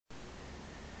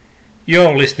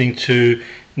You're listening to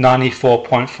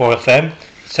 94.4 FM,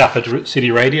 Salford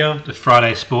City Radio, the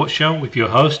Friday sports show with your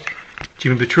host,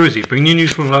 Jimmy Petruzzi, bringing you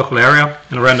news from the local area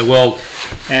and around the world.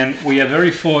 And we are very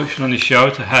fortunate on this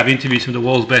show to have interviews from the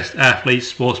world's best athletes,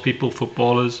 sports people,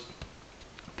 footballers,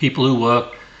 people who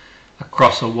work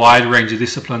across a wide range of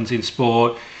disciplines in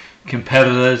sport,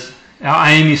 competitors. Our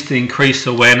aim is to increase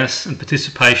awareness and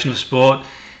participation of sport.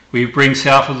 We bring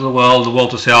Salford to the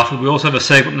world to Salford. We also have a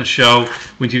segment on the show.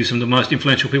 We interview some of the most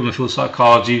influential people in the field of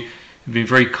psychology who've been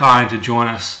very kind to join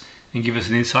us and give us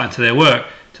an insight into their work.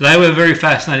 Today we have a very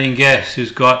fascinating guest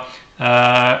who's got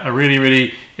a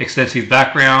really extensive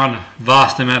background,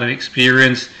 vast amount of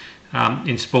experience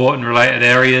in sport and related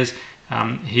areas.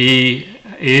 He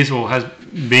is or has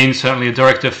been certainly a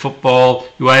director of football,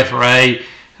 UEFA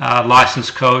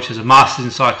licensed coach, has a master's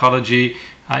in psychology.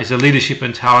 He's a leadership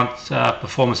and talent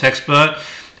performance expert,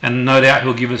 and no doubt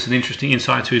he'll give us an interesting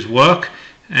insight into his work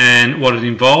and what it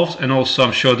involves, and also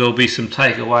I'm sure there'll be some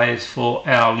takeaways for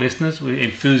our listeners, the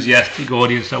enthusiastic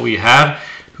audience that we have,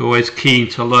 who are always keen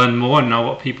to learn more and know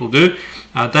what people do.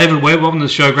 David Webb, welcome to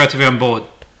the show. Great to be on board.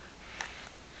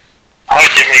 Hi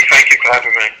Jimmy, thank you for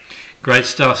having me. Great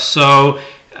stuff. So,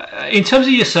 in terms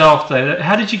of yourself, David,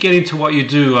 how did you get into what you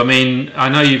do? I mean, I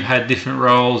know you've had different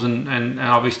roles and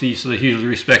obviously you're sort of hugely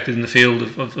respected in the field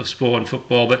of sport and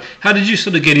football, but how did you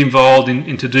sort of get involved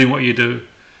into doing what you do?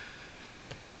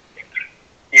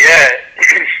 Yeah,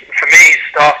 for me it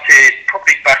started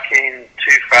probably back in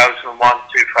 2001,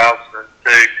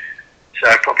 2002,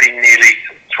 so probably nearly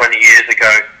 20 years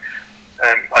ago.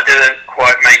 I didn't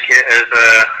quite make it as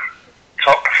a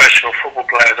top professional football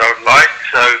player as I would like,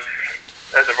 so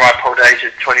at the ripe old age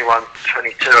of 21,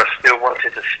 22, I still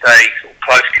wanted to stay sort of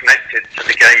close connected to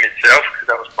the game itself because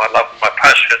that was my love and my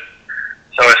passion.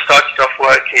 So I started off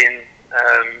working,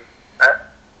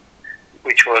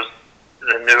 which was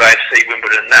the new AFC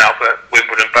Wimbledon now, but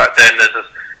Wimbledon back then, as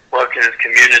working in the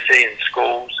community and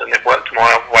schools, and then worked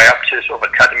my way up to sort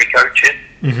of academy coaching,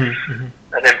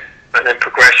 and then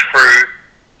progressed through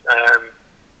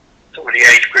sort of the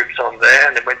age groups on there,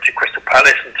 and then went to Crystal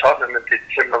Palace and Tottenham and did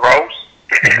similar roles.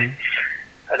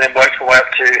 And then worked my way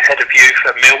up to head of youth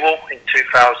at Millwall in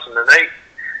 2008.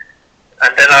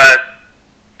 And then I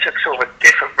took sort of a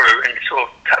different route and sort of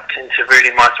tapped into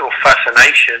really my sort of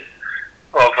fascination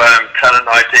of talent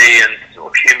ID and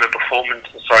sort of human performance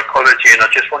and psychology. And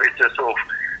I just wanted to sort of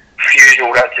fuse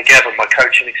all that together, my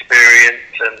coaching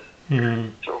experience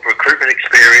and sort of recruitment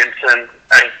experience, and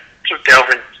sort of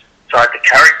delve inside the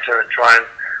character and try and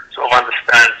sort of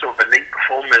understand sort of elite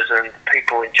performers and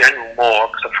people in general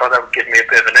more, because I thought that would give me a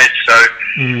bit of an edge. So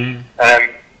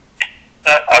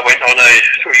I went on a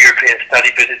sort of European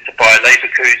study visit to Bayer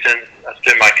Leverkusen. I was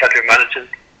doing my academy manager's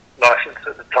license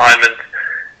at the time, and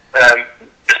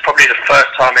it's probably the first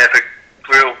time I ever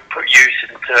really put use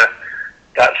into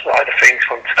that side of things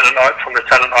from the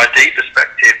talent ID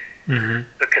perspective,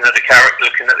 looking at the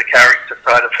character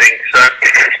side of things. So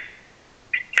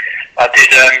I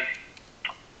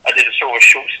did a sort of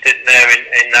short stint there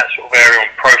in that sort of area on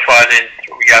profiling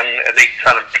sort of young elite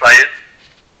talent players,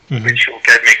 which sort of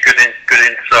gave me good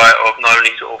insight of not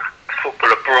only sort of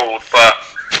football abroad, but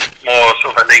more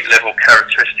sort of elite level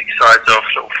characteristic sides of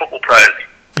sort of football players.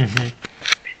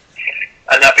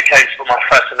 And that became sort of my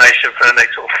fascination for the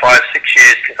next sort of 5-6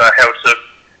 years, because I held some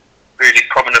really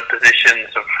prominent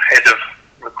positions of head of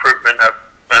recruitment at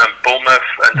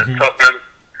Bournemouth and at Tottenham,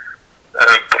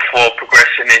 before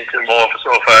progressing into more of a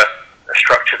sort of a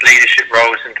structured leadership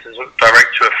roles into sort of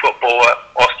director of football at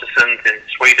Östersund in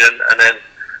Sweden, and then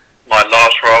my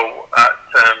last role at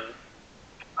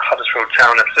Huddersfield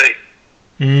Town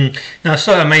FC. Now, it's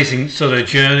an amazing sort of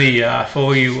journey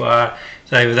for you,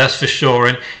 David, that's for sure.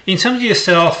 And in terms of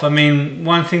yourself, I mean,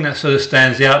 one thing that sort of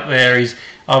stands out there is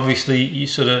obviously you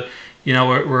sort of, you know,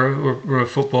 were a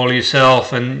footballer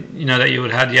yourself, and you know that you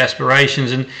would have had the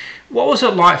aspirations. And what was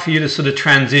it like for you to sort of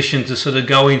transition to sort of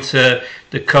go into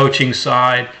the coaching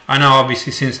side? I know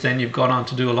obviously since then you've gone on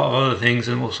to do a lot of other things,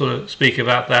 and we'll sort of speak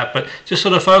about that, but just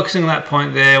sort of focusing on that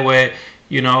point there where,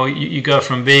 you know, you go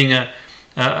from being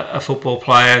a football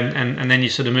player and then you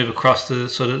sort of move across to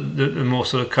sort of the more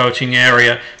sort of coaching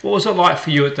area. What was it like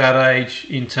for you at that age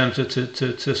in terms of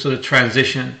to sort of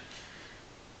transition?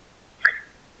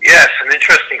 Yeah, it's an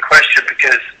interesting question,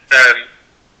 because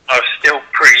I was still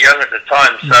pretty young at the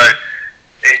time, so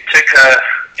it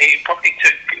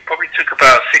probably took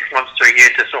about 6 months to a year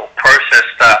to sort of process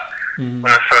that. When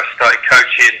I first started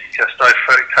coaching, I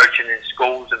started coaching in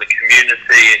schools and the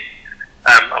community,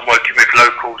 and I'm working with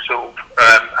local sort of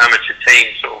amateur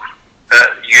teams, sort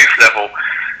of youth level.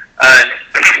 And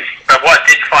what I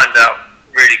did find out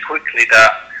really quickly,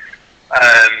 that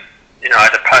I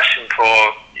had a passion for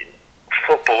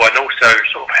football and also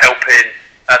sort of helping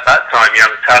at that time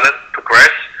young talent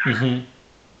progress. Mm-hmm.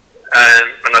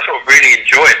 And I sort of really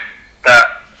enjoyed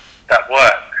that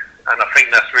work, and I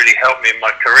think that's really helped me in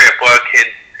my career,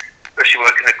 especially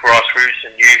working at grassroots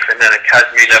and youth and then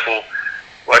academy level,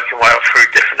 working right up through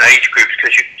different age groups,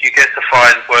 because you get to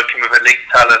find working with elite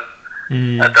talent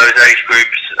at those age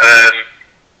groups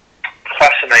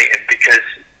fascinating, because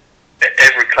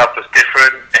every club was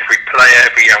different,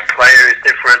 every young player is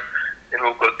different, they've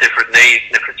all got different needs,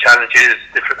 different challenges,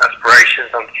 different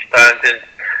aspirations, understandings,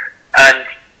 and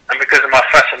because of my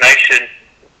fascination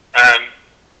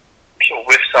sort of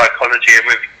with psychology and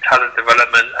with talent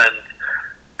development and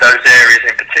those areas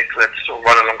in particular to sort of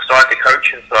run alongside the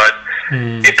coaching side,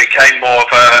 it became more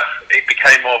of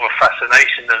a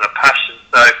fascination than a passion.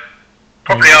 So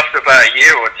probably after about a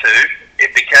year or two,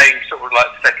 it became sort of like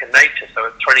second nature. So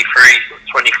at 23, sort of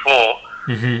 24,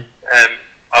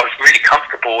 I was really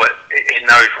comfortable in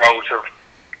those roles of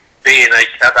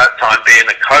at that time being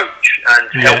a coach and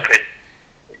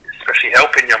especially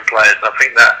helping young players. I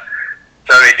think that,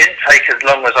 so it didn't take as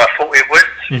long as I thought it would,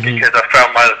 because I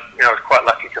found I was quite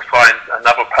lucky to find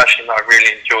another passion that I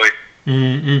really enjoyed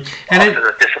after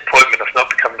the disappointment of not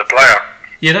becoming a player.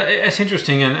 Yeah, it's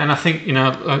interesting, and I think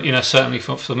certainly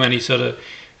for many sort of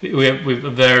we have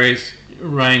various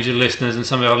range of listeners, and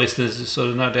some of our listeners are sort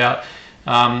of no doubt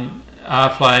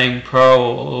are playing pro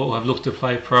or have looked to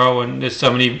play pro, and there's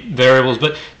so many variables.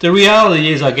 But the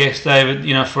reality is, I guess, David,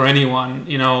 for anyone,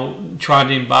 trying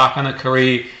to embark on a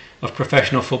career of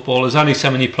professional football, there's only so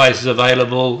many places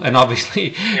available, and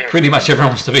obviously pretty much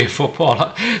everyone wants to be a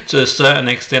footballer to a certain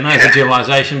extent. That's a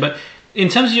generalisation, but in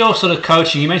terms of your sort of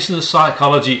coaching, you mentioned the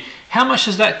psychology. How much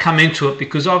does that come into it?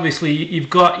 Because obviously you've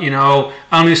got,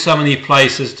 only so many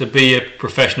places to be a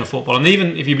professional footballer. And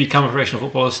even if you become a professional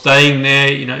footballer, staying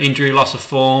there, injury, loss of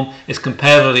form, is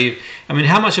competitive. I mean,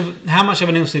 how much of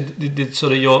an influence did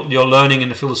sort of your learning in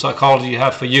the field of psychology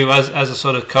have for you as a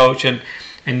sort of coach and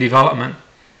development?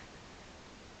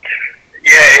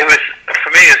 Yeah, it was,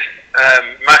 for me, it's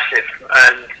massive,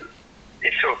 and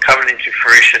it's sort of coming into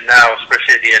fruition now,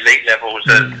 especially at the elite levels,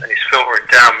 and it's filtering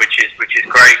down, which is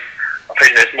great. I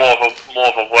think there's more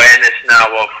of awareness now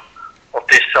of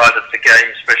this side of the game,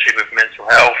 especially with mental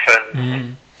health,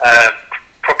 and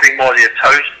probably more the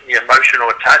emotional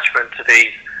attachment to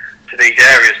these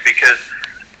areas, because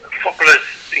footballers,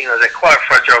 they're quite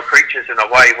fragile creatures in a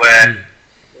way where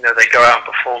they go out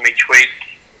and perform each week.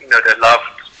 They're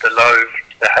loved, they're loathed,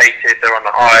 they're hated, they're on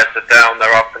the highs, they're down,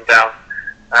 they're up and down,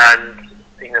 and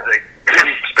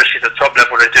especially at the top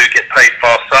level, they do get paid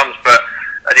vast sums, but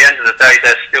at the end of the day,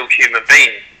 they're still human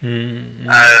beings,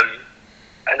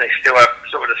 and they still have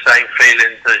sort of the same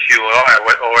feelings as you or I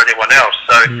or anyone else.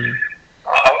 So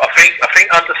I think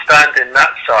understanding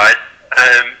that side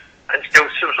and still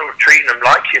sort of treating them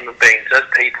like human beings, as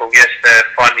people. Yes, they're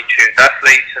finely tuned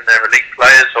athletes and they're elite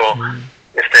players, or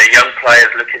if they're young players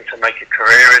looking to make a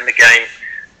career in the game.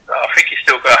 I think you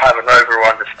still got to have an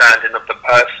overall understanding of the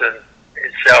person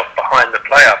itself behind the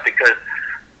player,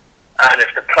 and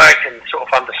if the player can sort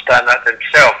of understand that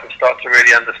themselves and start to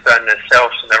really understand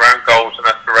themselves and their own goals and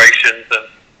aspirations and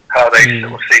how they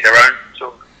sort of see their own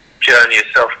sort of journey of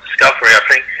self-discovery, I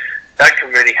think that can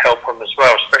really help them as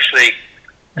well, especially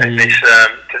in this,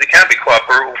 because it can be quite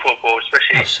brutal football,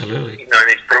 especially in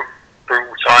these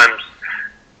brutal times,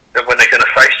 that when they're going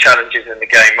to face challenges in the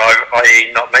game,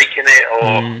 i.e. not making it,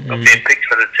 or not being picked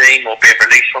for the team, or being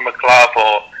released from a club,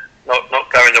 or not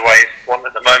going the way it's want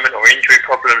at the moment, or injury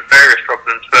problems, various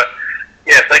problems. But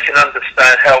yeah, if they can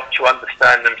help to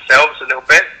understand themselves a little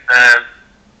bit,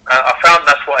 I found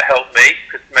that's what helped me,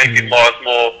 because maybe I was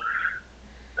more,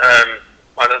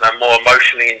 more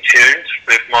emotionally in tune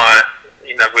with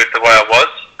with the way I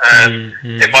was.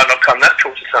 It might not come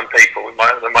natural to some people. They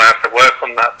might have to work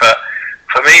on that, but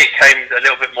for me, it came a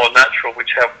little bit more natural,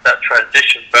 which helped that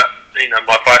transition. But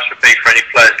my advice would be for any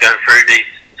players going through these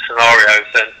scenarios,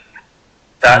 and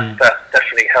that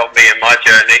definitely helped me in my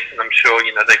journey, and I'm sure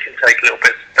they can take little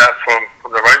bits of that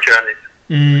from their own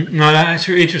journeys. No, that's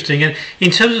really interesting. And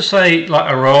in terms of, say,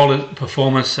 like a role,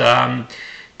 performance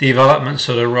development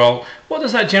sort of role, what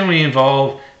does that generally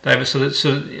involve, David?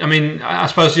 I mean, I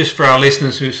suppose just for our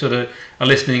listeners who sort of are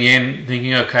listening in,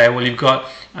 thinking, okay, well, you've got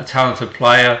a talented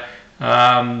player.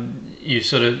 You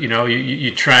sort of,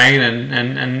 you train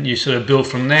and you sort of build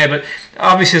from there. But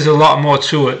obviously there's a lot more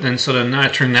to it than sort of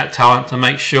nurturing that talent to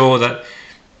make sure that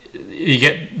you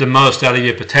get the most out of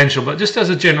your potential. But just as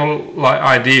a general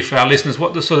idea for our listeners,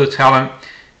 what does sort of talent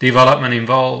development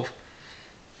involve?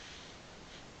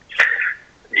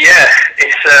 Yeah,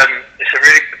 it's a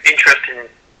really interesting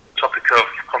topic of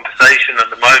conversation at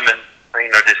the moment.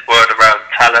 This word around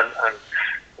talent and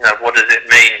what does it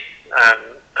mean?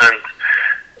 And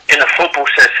in a football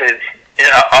setting,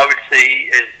 I would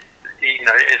see is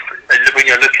when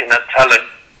you're looking at talent,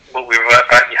 what we revert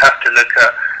back, you have to look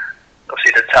at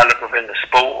obviously the talent within the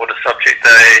sport or the subject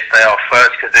they are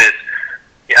first, because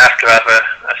you have to have a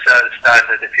certain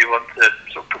standard if you want to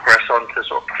sort of progress on to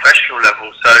sort of professional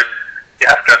level. So you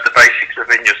have to have the basics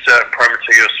within your certain parameter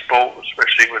of your sport,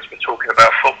 especially as we're talking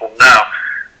about football now.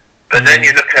 But then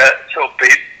you look at sort of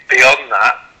beyond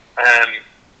that,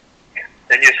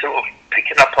 then you're sort of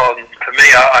picking up on, for me,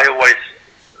 I always,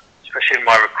 especially in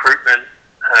my recruitment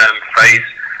phase,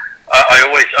 I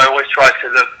always try to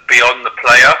look beyond the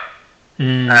player.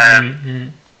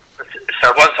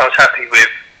 So once I was happy with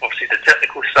obviously the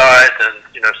technical side and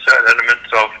certain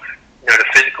elements of the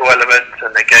physical elements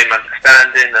and the game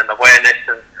understanding and awareness,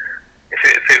 and if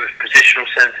it was positional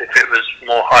sense, if it was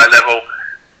more high level,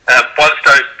 once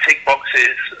those tick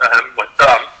boxes were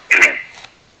done, it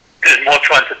was more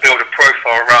trying to build a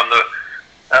profile around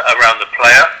the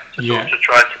player to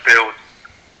try to build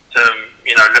some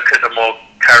look at the more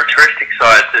characteristic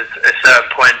sides. At certain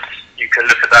points you can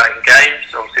look at that in games,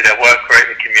 obviously their work rate,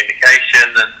 the communication,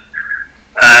 and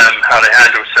how they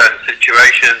handle certain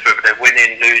situations, whether they're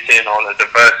winning, losing, or the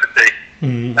diversity.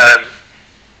 And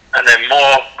then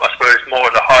I suppose more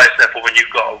at the highest level, when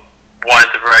you've got a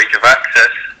wider range of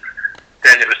access,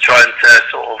 then it was trying to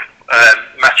sort of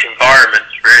match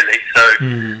environments really. So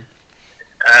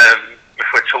if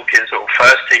we're talking sort of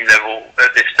first team level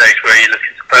at this stage where you're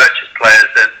looking to purchase players,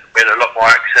 then we had a lot more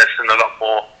access and a lot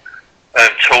more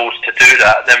tools to do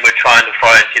that. Then we're trying to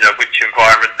find which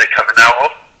environment they're coming out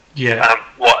of. And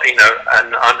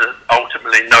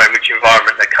ultimately knowing which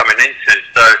environment they're coming into.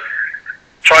 So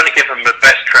trying to give them the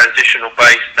best transitional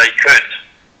base they could.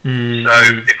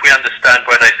 So if we understand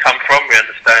where they've come from, we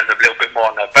understand a little bit more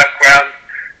on their background,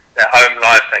 their home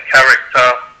life, their character,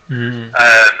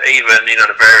 even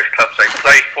the various clubs they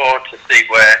played for, to see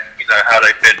where how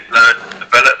they've been learned and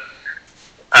developed,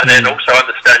 and then also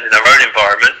understanding their own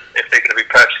environment. If they're going to be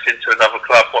purchased into another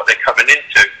club, what they're coming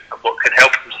into and what can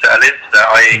help them settle into that.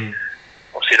 I.e.,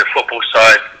 obviously the football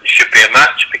side should be a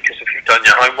match because if you've done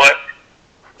your homework.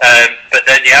 But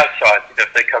then the outside,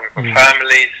 if they're coming from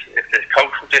families, if there's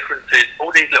cultural differences,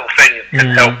 all these little things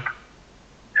can help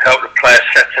the player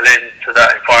settle into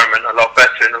that environment a lot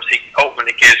better, and obviously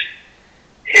ultimately gives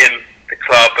him, the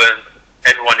club, and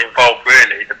everyone involved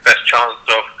really the best chance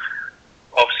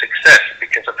of success.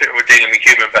 Because I think we're dealing with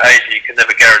human behaviour, you can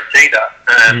never guarantee that.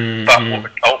 But what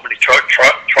we're ultimately trying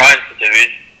to do is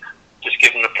just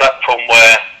give them a platform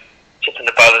where tipping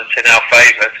the balance in our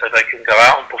favour so they can go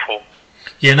out and perform.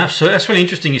 Yeah, that's really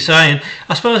interesting you say. And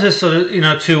I suppose there's sort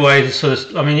of two ways.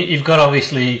 You've got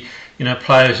obviously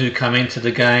players who come into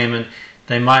the game and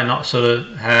they might not sort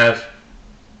of have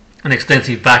an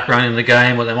extensive background in the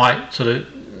game, or they might sort of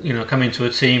come into a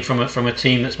team from a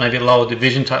team that's maybe a lower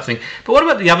division type thing. But what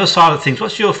about the other side of things?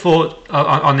 What's your thought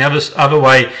on the other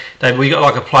way, David? We got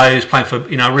like a player who's playing for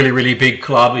a really, really big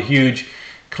club, a huge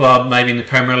club, maybe in the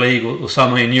Premier League or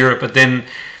somewhere in Europe, but then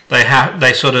they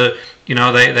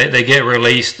get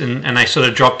released and they sort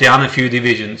of drop down a few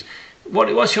divisions.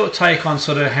 What's your take on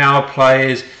sort of how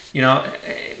players,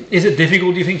 is it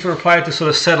difficult, do you think, for a player to sort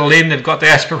of settle in? They've got the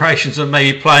aspirations of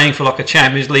maybe playing for like a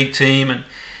Champions League team and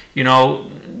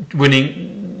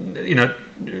winning,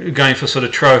 going for sort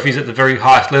of trophies at the very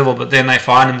highest level, but then they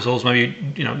find themselves maybe,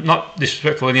 not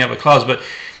disrespectful to any other clubs, but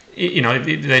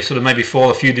they sort of maybe fall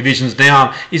a few divisions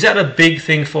down. Is that a big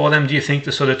thing for them, do you think,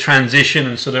 to sort of transition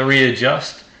and sort of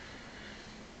readjust?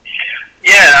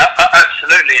 Yeah,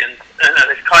 absolutely, and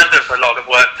it's kind of a lot of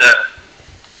work that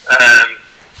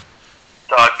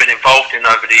I've been involved in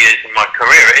over the years in my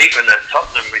career, even at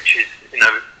Tottenham, which is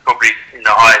probably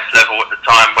the highest level at the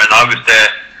time when I was there,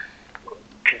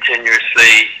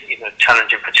 continuously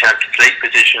challenging for Champions League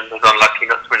positions. I was unlucky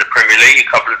not to win the Premier League a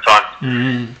couple of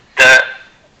times.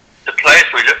 The players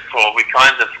we looked for, we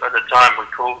kind of at the time we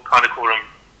call them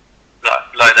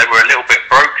like they were a little bit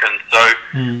broken. So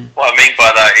what I mean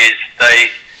by that is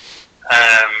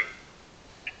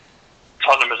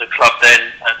Tottenham as a club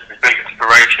then had big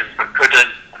aspirations but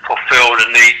couldn't fulfil the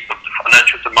needs of the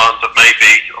financial demands of maybe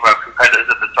of our competitors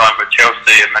at the time were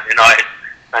Chelsea and Man United,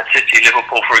 Man City,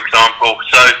 Liverpool, for example.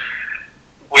 So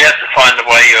we had to find a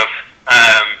way of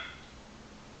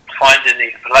finding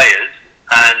these players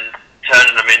and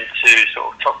turning them into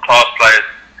sort of top class players.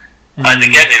 And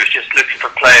again, it was just looking for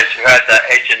players who had that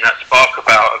edge and that spark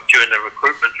about them during the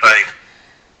recruitment phase.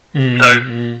 And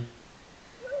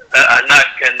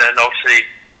then obviously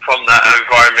from that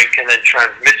environment can then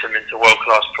transmit them into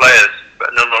world-class players. But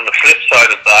then on the flip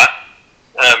side of that,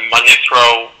 my next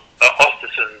role at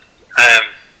Osterson's,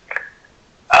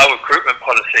 our recruitment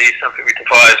policy, something we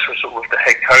devised for sort of the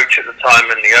head coach at the time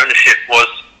and the ownership,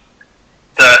 was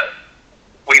that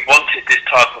we wanted this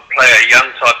type of player, a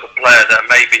young type of player that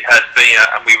maybe had been,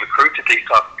 and we recruited these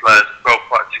type of players as well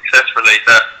quite successfully,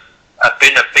 that had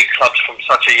been at big clubs from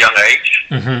such a young age,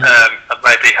 and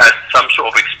maybe had some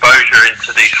sort of exposure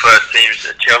into these first teams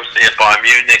at Chelsea, at Bayern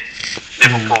Munich,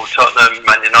 Liverpool, Tottenham,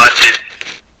 Man United,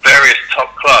 various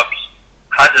top clubs,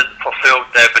 hadn't fulfilled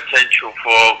their potential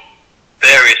for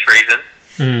various reasons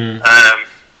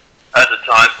at the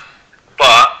time,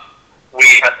 but we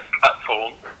had the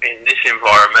platform in this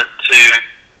environment to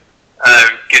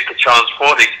give the chance for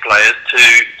these players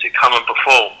to come and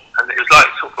perform. And it was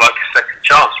sort of like a second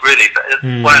chance, really, but it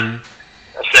weren't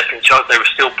a second chance. They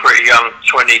were still pretty young,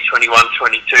 20, 21,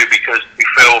 22, because we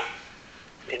feel,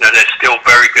 they're still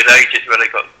very good ages where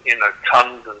they've got,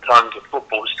 tons and tons of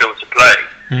football still to play.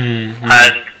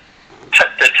 And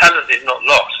their talent is not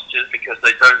lost just because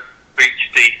they don't reach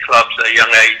these clubs at a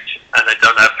young age and they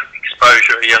don't have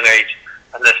exposure at a young age,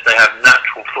 unless they have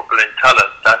natural footballing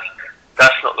talent.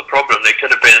 That's not the problem. There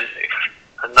could have been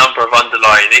a number of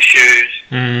underlying issues,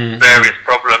 various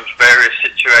problems, various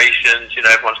situations.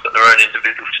 Everyone's got their own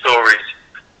individual stories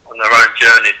on their own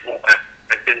journeys.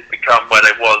 They didn't become where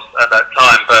they was at that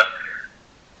time, but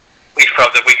we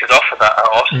felt that we could offer that at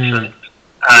Austin,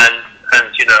 and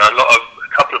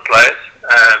a couple of players.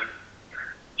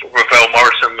 Ravel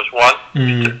Morrison was one.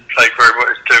 Played very well.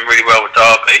 Is doing really well with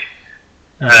Derby.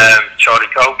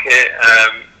 Charlie Colkett,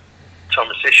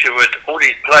 Thomas Isherwood, all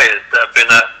these players that have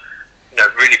been at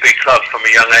really big clubs from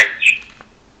a young age,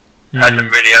 hadn't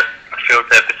really fulfilled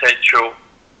their potential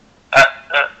at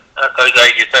those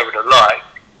ages they would have liked.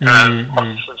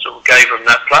 Austin sort of gave them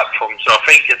that platform. So I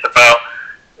think it's about,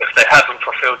 if they haven't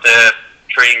fulfilled their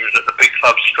dreams at the big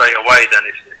clubs straight away, then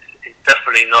it's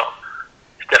definitely not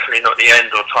the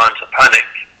end or time to panic.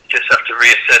 You just have to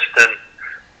reassess and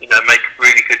make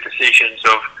really good decisions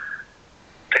of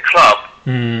the club,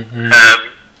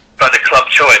 but the club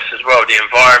choice as well, the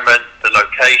environment, the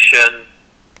location,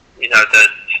 the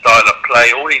style of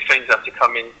play. All these things have to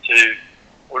come into,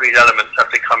 all these elements have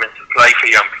to come into play for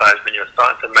young players when you're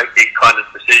starting to make these kind of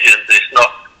decisions. It's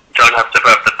not, you don't have to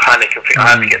have the panic of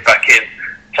I have to get back in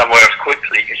somewhere else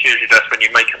quickly, because usually that's when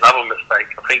you make another mistake.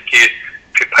 I think if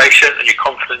you're patient and you're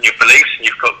confident in your beliefs and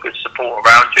you've got good support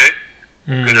around you,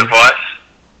 good advice,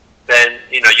 then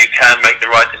you can make the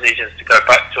right decisions to go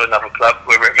back to another club,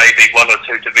 whether it may be one or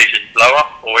two divisions lower,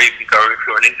 or even go, if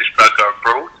you're an English player, go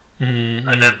abroad.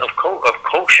 And then of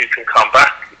course you can come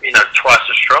back, twice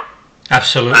as strong.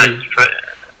 Absolutely. And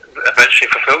eventually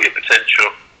fulfil your potential.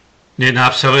 Yeah, no,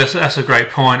 absolutely. That's a great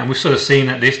point, and we've sort of seen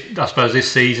that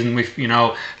this season with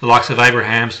the likes of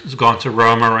Abraham's has gone to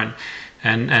Roma,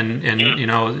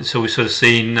 and so we've sort of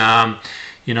seen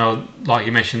like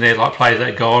you mentioned there, like players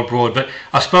that go abroad. But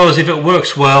I suppose if it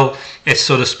works well, it's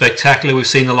sort of spectacular. We've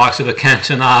seen the likes of a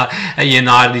Cantona at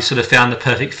United. He sort of found the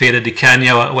perfect fit. Di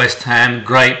Canio at West Ham,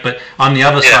 great. But on the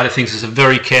other side of things, it's a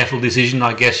very careful decision,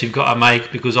 I guess, you've got to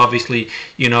make, because obviously,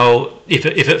 if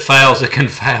it fails, it can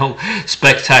fail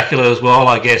spectacular as well,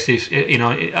 I guess.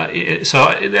 So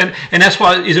that's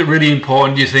why, is it really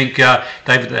important, do you think,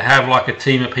 David, to have like a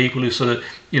team of people who sort of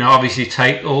obviously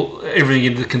take everything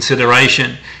into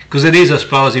consideration? Because it is, I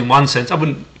suppose, in one sense, I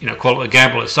wouldn't call it a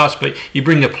gamble as such, but you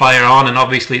bring a player on, and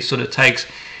obviously it sort of takes,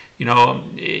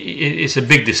 it's a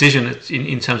big decision. It's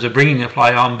in terms of bringing a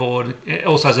player on board. It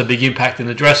also has a big impact in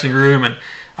the dressing room, and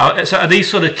so are these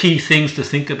sort of key things to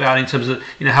think about in terms of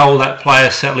how will that player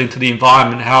settle into the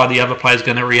environment? How are the other players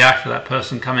going to react to that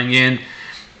person coming in?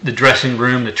 The dressing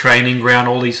room, the training ground,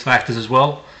 all these factors as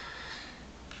well.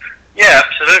 Yeah,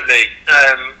 absolutely.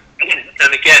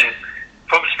 And again,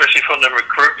 especially from the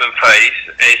recruitment phase,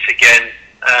 it's again,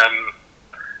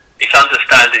 it's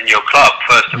understanding your club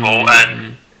first of all,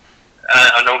 and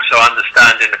also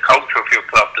understanding the culture of your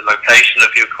club, the location of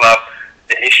your club,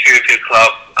 the history of your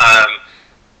club,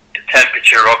 the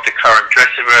temperature of the current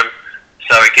dressing room.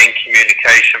 So again,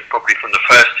 communication probably from the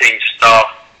first team staff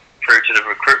through to the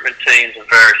recruitment teams and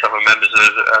various other members of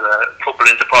the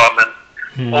footballing department.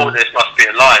 All this must be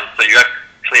aligned, so you have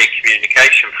clear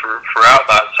communication throughout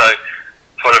that. So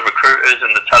for the recruiters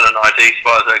and the talent ID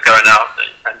spotters that are going out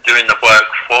and doing the work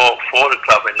for the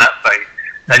club in that phase,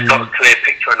 they've got a clear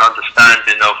picture and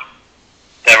understanding of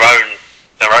their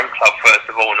own club first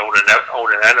of all, and all the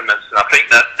elements. And I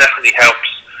think that definitely helps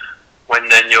when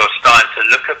then you're starting to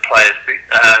look at players,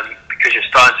 because you're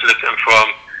starting to look at them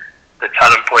from the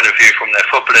talent point of view from their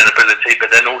footballing ability,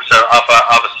 but then also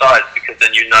other sides, because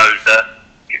then you know that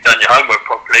you've done your homework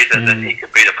properly, then he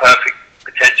could be the perfect,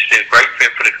 potentially a great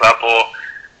fit for the club, or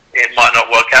it might not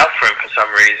work out for him for some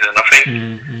reason. I think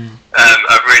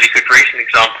a really good recent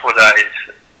example of that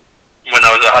is when I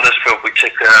was at Huddersfield, we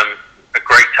took a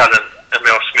great talent,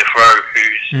 Emil Smith-Rowe,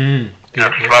 who's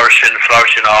flourishing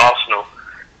at Arsenal,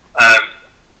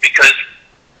 because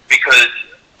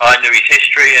I knew his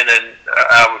history, and then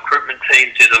our recruitment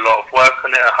team did a lot of work on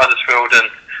it at Huddersfield,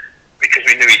 and because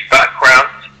we knew his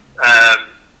background,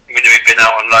 we knew he'd been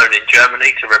out on loan in Germany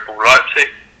to Red Bull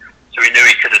Leipzig, so we knew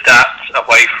he could adapt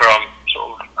away from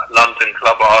sort of a London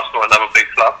club, Arsenal, another big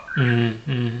club.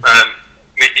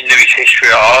 We knew his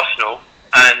history at Arsenal,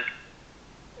 and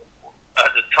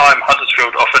at the time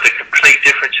Huddersfield offered a complete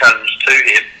different challenge to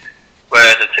him,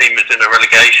 where the team was in a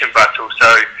relegation battle, so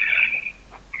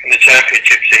in the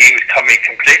Championship, so he was coming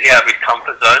completely out of his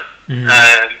comfort zone.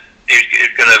 He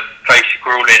was going to face a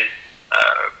grueling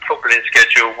footballing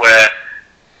schedule where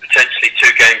potentially 2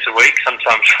 games a week,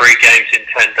 sometimes 3 games in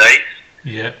 10 days.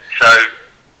 Yeah. So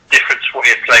different to what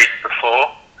he had played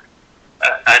before,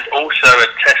 and also a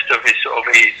test of his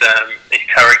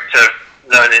character,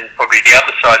 learning probably the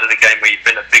other side of the game, where you've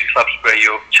been at big clubs where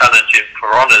you're challenging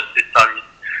for honours. This time,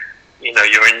 you know,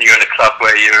 you're in a club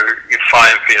where you're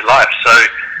fighting for your life. So,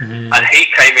 and he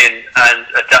came in and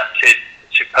adapted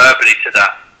superbly to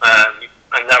that.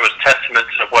 And that was testament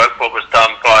to the work what was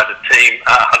done by the team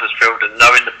at Huddersfield, and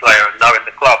knowing the player and knowing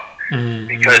the club.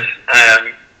 Because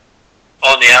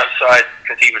on the outside,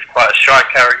 because he was quite a shy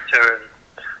character,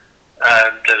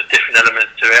 and there were different elements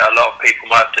to it, a lot of people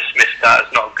might have dismissed that as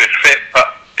not a good fit.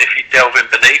 But if you delve in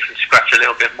beneath and scratch a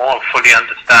little bit more and fully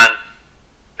understand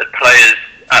the player's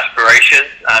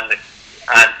aspirations and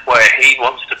where he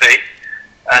wants to be,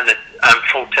 and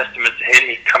full testament to him,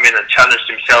 he come in and challenged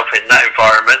himself in that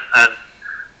environment, and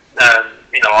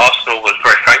you know, Arsenal was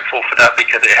very thankful for that,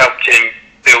 because it helped him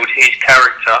build his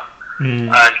character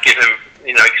and give him,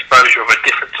 you know, exposure of a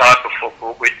different type of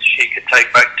football which he could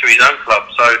take back to his own club.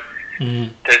 So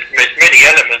there's many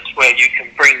elements where you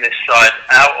can bring this side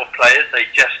out of players. They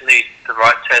just need the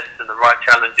right tests and the right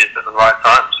challenges at the right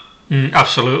times.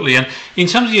 Absolutely. And in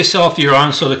terms of yourself, your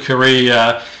own sort of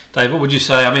career, Dave, what would you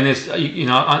say? I mean,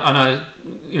 I know,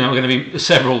 you know, going to be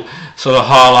several sort of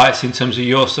highlights in terms of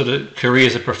your sort of career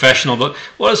as a professional, but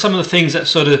what are some of the things that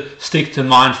sort of stick to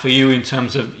mind for you in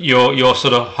terms of your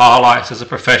sort of highlights as a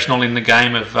professional in the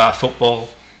game of football?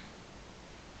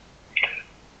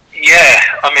 Yeah,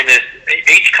 I mean,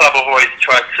 each club I've always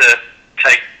tried to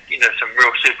take, you know, some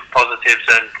real super positives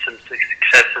and some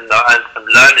success and some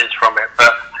learnings from it,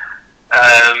 but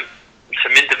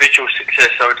some individual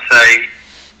success, I would say.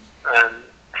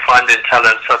 Finding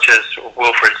talent such as sort of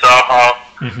Wilfried Zaha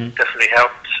definitely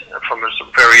helped from a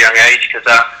very young age, because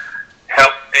that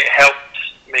helped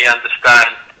me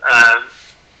understand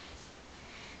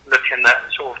looking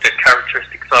at sort of the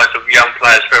characteristic sides of young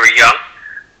players very young,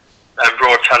 and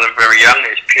raw talent very young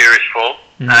in its purest form.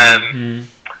 And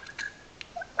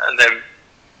then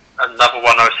another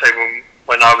one I would say,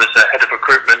 when I was head of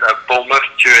recruitment at Bournemouth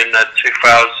during the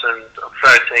 2013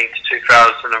 to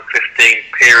 2015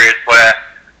 period, where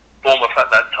Bournemouth at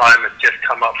that time had just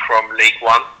come up from League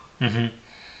One.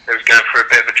 They was going through a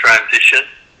bit of a transition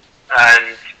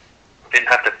and didn't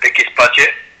have the biggest budget,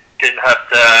 didn't have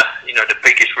the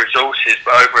biggest resources,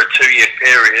 but over a 2-year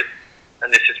period,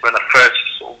 and this is when I first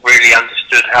sort of really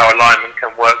understood how alignment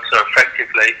can work so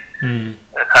effectively, and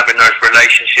having those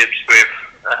relationships with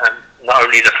not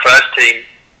only the first team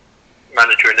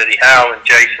manager and Eddie Howe and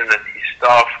Jason and his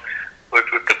staff, with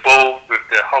the ball, with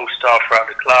the whole staff throughout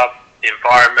the club, the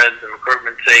environment, the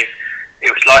recruitment team.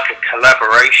 It was like a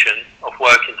collaboration of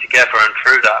working together, and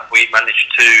through that we managed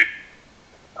to,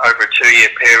 over a 2-year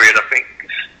period, I think,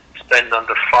 spend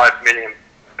under £5 million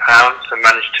and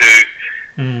managed to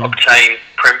obtain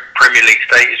Premier League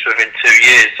status within 2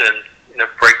 years, and, you know,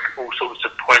 break all sorts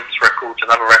of points records and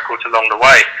other records along the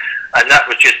way. And that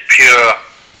was just pure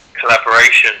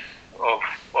collaboration of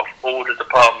all the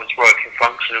departments working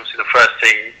functionally. Obviously the first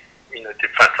team, you know, did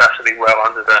fantastically well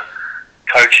under the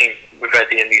coaching with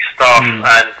Eddie and his staff,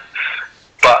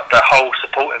 but the whole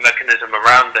supporting mechanism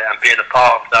around it and being a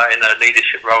part of that in a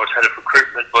leadership role as head of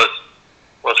recruitment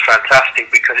was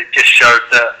fantastic, because it just showed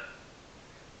that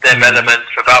them elements,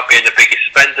 without being the biggest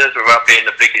spenders, without being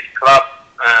the biggest club,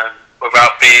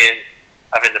 without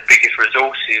having the biggest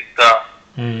resources, that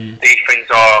these things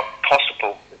are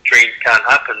possible. Dreams can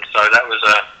happen. So that was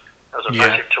a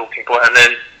massive talking point. And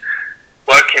then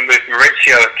working with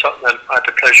Maurizio at Tottenham, I had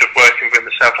the pleasure of working with him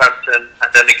at Southampton, and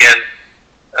then again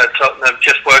at Tottenham,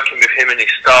 just working with him and his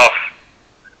staff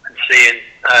seeing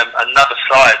another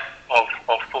side of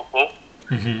football,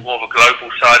 more of a global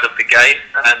side of the game,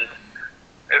 and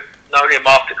not only a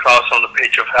masterclass on the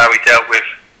pitch of how he dealt with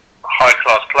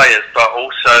high-class players, but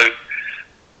also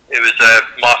it was a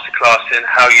masterclass in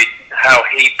how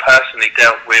he personally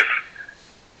dealt with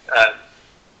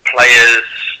players,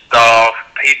 staff,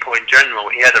 people in general.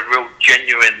 He had a real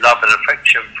genuine love and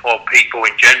affection for people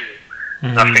in general.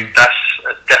 And I think that's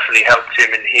definitely helped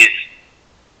him in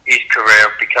his career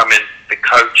of becoming the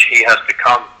coach he has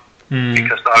become.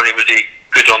 Because not only was he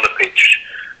good on the pitch,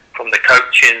 from the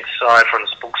coaching side, from the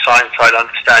sports science side,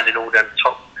 understanding all them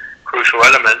top crucial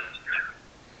elements,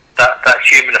 that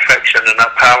human affection and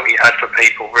that power he had for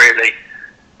people really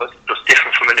was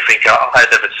different from anything I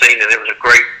had ever seen, and it was a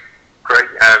great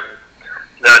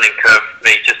learning curve for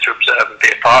me just to observe and be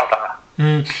a part of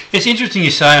that. It's interesting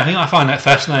you say. I find that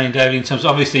fascinating, David, in terms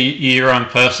of obviously you're your own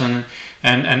person,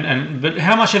 but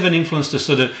how much of an influence does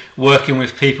sort of working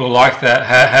with people like that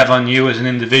have on you as an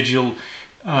individual?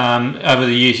 Over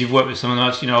the years, you've worked with some of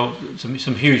the most,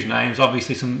 some huge names,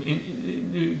 obviously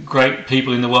some great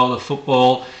people in the world of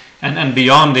football and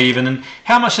beyond even. And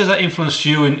how much has that influenced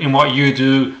you in what you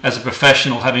do as a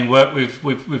professional, having worked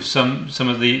with some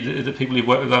of the people you've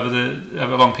worked with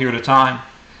over a long period of time?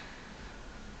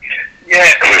 Yeah,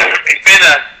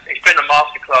 it's been a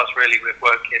masterclass really with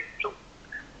working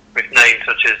with names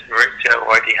such as Maurizio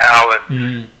or Eddie Howe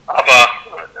and other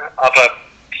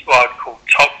what I'd call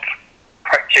top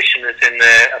practitioners in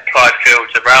their applied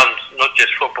fields around not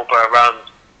just football but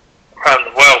around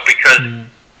the world, because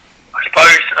I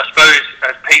suppose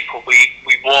as people we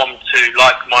warm to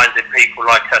like-minded people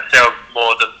like ourselves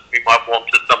more than we might warm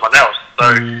to someone else. So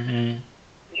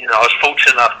I was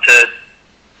fortunate enough to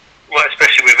work,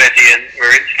 especially with Eddie and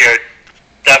Maurizio.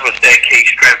 That was their key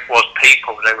strength, was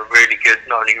people. They were really good,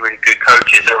 not only really good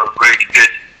coaches, they were really good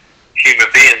human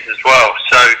beings as well.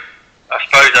 So I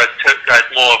suppose I had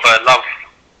more of a love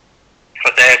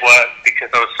for their work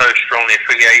because I was so strongly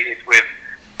affiliated with.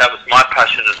 That was my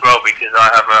passion as well, because I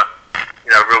have a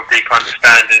real deep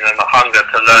understanding and a hunger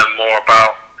to learn more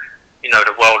about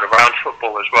the world around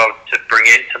football as well to bring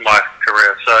into my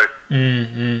career. So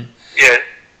yeah,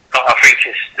 I think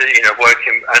it's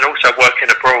working and also working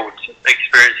abroad,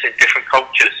 experiencing different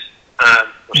cultures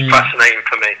was fascinating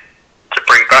for me to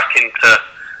bring back into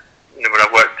when I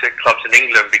worked at clubs in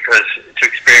England, because to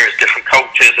experience different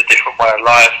cultures, a different way of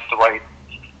life, the way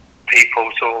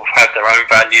people sort of have their own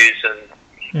values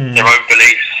and their own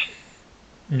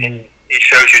beliefs. It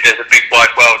shows you there's a big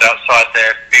wide world outside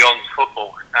there beyond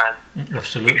football, and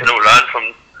Absolutely. we can all learn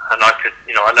from. And I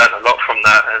learned a lot from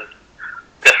that, and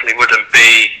definitely wouldn't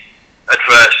be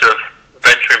adverse of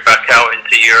venturing back out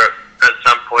into Europe at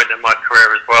some point in my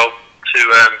career as well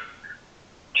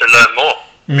to learn more.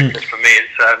 Because for me,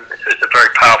 it's a very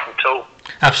powerful tool.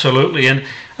 Absolutely, and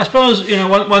I suppose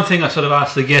one thing I sort of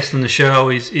asked the guests on the show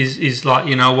is like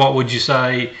what would you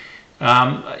say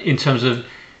in terms of,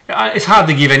 it's hard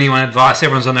to give anyone advice.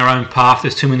 Everyone's on their own path.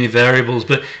 There's too many variables.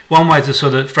 But one way to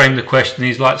sort of frame the question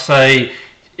is like, say,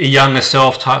 a younger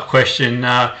self type question,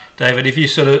 David. If you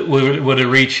sort of were to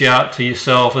reach out to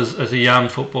yourself as a young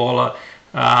footballer,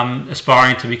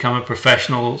 aspiring to become a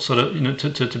professional, sort of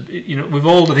with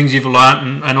all the things you've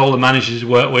learned and all the managers you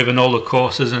work with and all the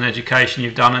courses and education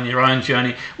you've done on your own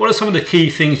journey, what are some of the key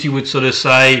things you would sort of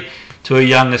say to a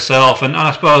younger self? And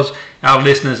I suppose our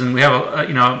listeners, and we have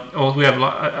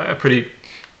a pretty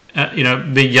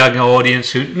big young audience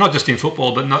who, not just in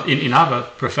football but not in other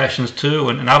professions too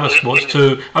and other sports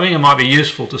too. I think it might be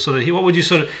useful to sort of hear, what would you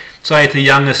sort of say to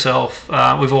younger self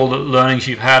with all the learnings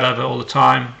you've had over all the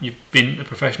time you've been a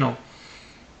professional?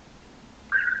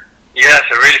 Yeah,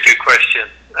 it's a really good question.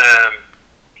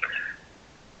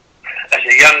 As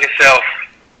a younger self,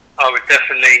 I would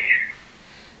definitely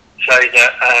say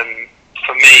that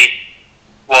for me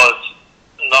was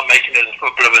not making it as a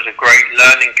footballer was a great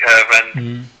learning curve,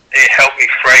 and it helped me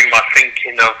frame my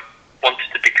thinking of wanting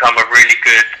to become a really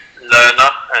good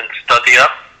learner and studier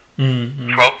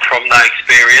from that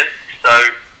experience. So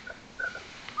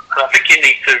I think you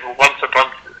need to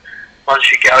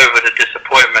once you get over the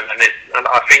disappointment, and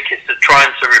I think it's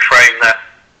trying to reframe that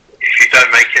if you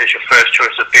don't make it as your first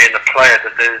choice of being a player,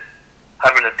 that there's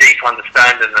having a deep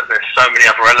understanding that there's so many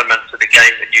other elements of the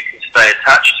game that you can stay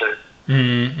attached to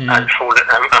and fall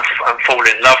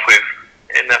in love with.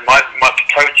 And that might be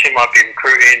coaching, might be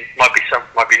recruiting, might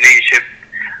be leadership.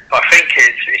 But I think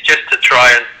it's just to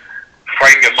try and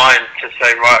frame your mind to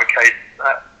say, right, okay,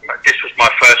 this was my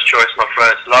first choice, my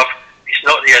first love. It's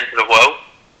not the end of the world.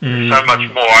 There's so much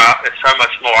more out. There's so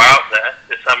much more out there.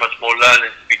 There's so much more learning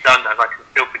to be done, and I can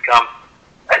still become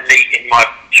elite in my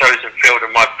chosen field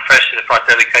of my profession if I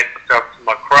dedicate myself to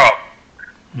my craft.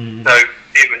 So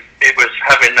it was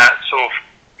having that sort of,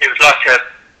 it was like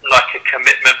a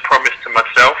commitment promise to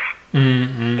myself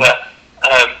that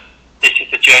this is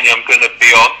the journey I'm going to be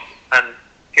on, and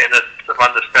getting a sort of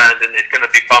understanding it's going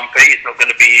to be bumpy, it's not going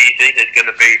to be easy, there's going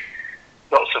to be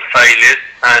lots of failures,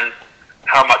 and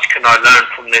how much can I learn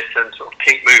from this and sort of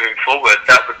keep moving forward.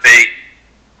 That would be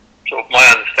sort of my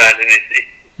understanding is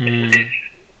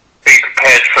be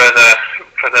prepared for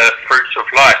the fruits of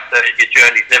life, that your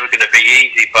journey is never going to be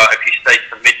easy, but if you stay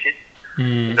committed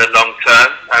in the long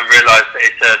term and realise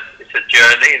that it's a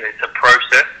journey and it's a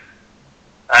process,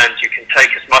 and you can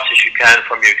take as much as you can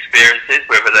from your experiences,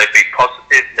 whether they be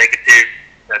positive, negative,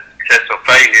 success or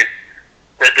failures,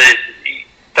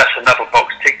 that's another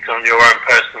box ticked on your own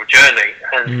personal journey.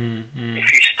 And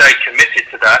if you stay committed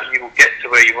to that, you will get to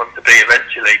where you want to be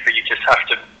eventually, but you just have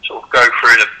to sort of go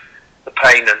through the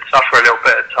pain and suffer a little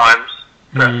bit at times.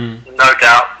 But no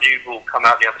doubt you will come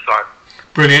out the other side.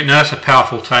 Brilliant. No, that's a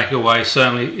powerful takeaway,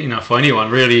 certainly, for anyone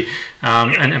really,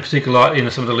 and in particular,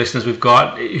 some of the listeners we've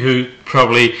got who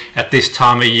probably at this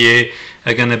time of year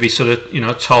are going to be sort of,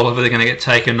 told whether they're going to get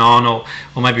taken on or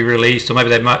maybe released, or maybe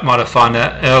they might have found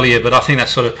out earlier. But I think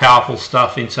that's sort of powerful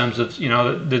stuff in terms of,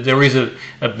 there is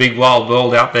a big wild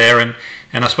world out there, and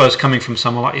I suppose coming from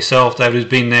someone like yourself, David, who's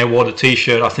been there, wore the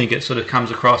T-shirt, I think it sort of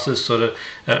comes across as sort of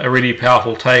a really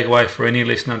powerful takeaway for any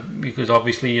listener, because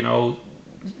obviously,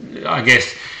 I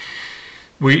guess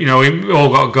we all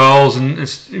got goals, and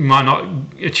you might not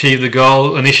achieve the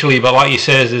goal initially, but like you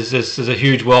says, there's a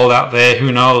huge world out there.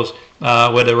 Who knows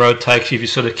where the road takes you if you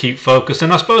sort of keep focused.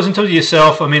 And I suppose in terms of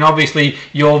yourself, I mean, obviously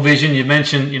your vision, you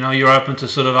mentioned, you're open to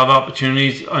sort of other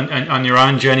opportunities on your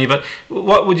own journey, but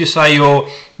what would you say your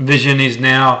vision is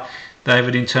now,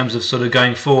 David, in terms of sort of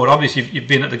going forward? Obviously you've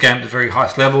been at the game at the very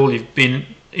highest level, you've been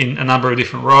in a number of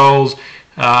different roles.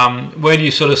 Where do you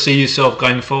sort of see yourself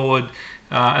going forward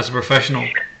as a professional?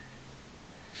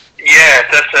 Yeah,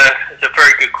 that's a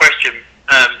very good question,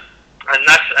 and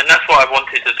that's what I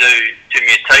wanted to do,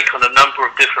 Jimmy. Take on a number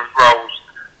of different roles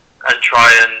and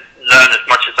try and learn as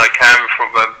much as I can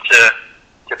from them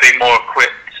to be more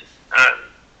equipped,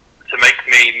 to make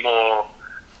me more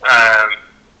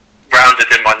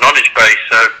rounded in my knowledge base.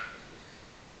 So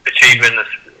achieving the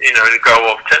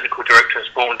goal of technical director and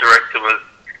sporting director was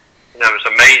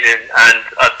amazing, and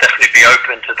I'd definitely be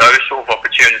open to those sort of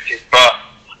opportunities. But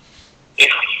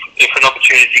if an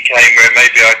opportunity came where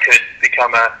maybe I could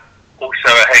become also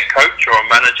a head coach or a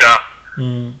manager,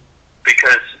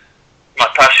 because my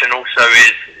passion also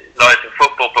lies in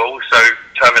football, but also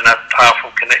having that powerful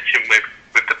connection with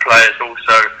the players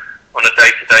also on a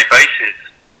day-to-day basis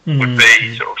would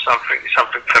be sort of something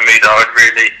for me that I would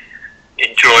really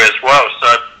enjoy as well. So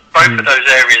both of those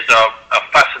areas are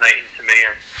fascinating to me,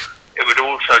 and it would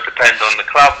also depend on the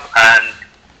club, and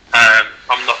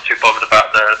I'm not too bothered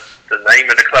about the name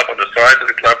of the club or the size of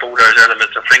the club, all those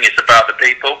elements. I think it's about the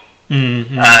people and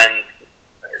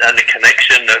the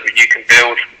connection that you can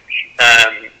build,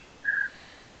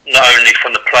 not only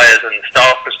from the players and the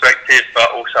staff perspective,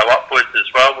 but also upwards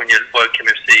as well when you're working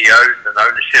with CEOs and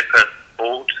ownership and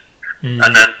boards,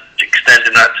 and then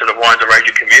extending that to the wider range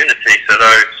of community. So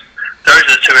those are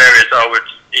the two areas I would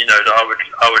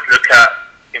look at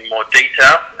in more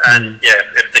detail, and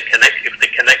if the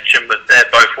connection was there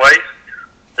both ways,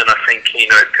 then I think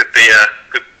it could be a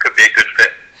good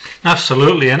fit.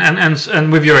 Absolutely,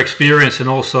 and with your experience and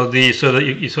also the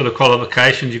sort of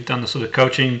qualifications, you've done the sort of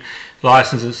coaching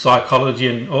license in psychology,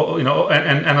 and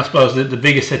I suppose the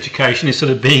biggest education is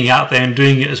sort of being out there and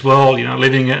doing it as well,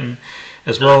 living it and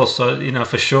as well. So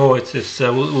for sure,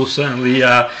 we'll certainly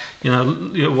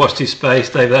watch this space,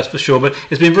 David. That's for sure. But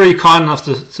it's been very kind enough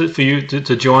for you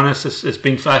to join us. It's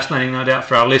been fascinating, no doubt,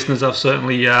 for our listeners. I've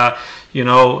certainly as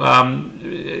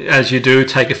you do,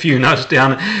 take a few notes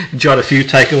down, jot a few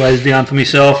takeaways down for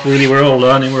myself. Really, we're all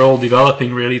learning, we're all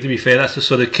developing, really, to be fair. That's the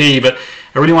sort of key. But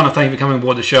I really want to thank you for coming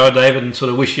aboard the show, David, and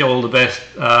sort of wish you all the best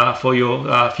for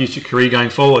your future career going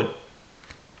forward.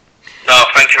 No,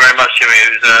 thank you very much, Jimmy.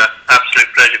 It was an absolute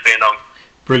pleasure being on.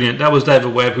 Brilliant. That was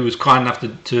David Webb, who was kind enough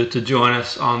to join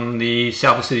us on the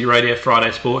Salford City Radio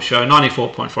Friday Sports Show,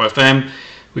 94.4 FM,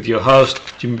 with your host,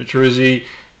 Jimmy Petruzzi,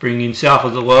 bringing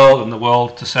Salford to the world and the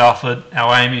world to Salford.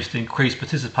 Our aim is to increase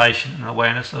participation and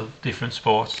awareness of different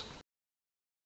sports.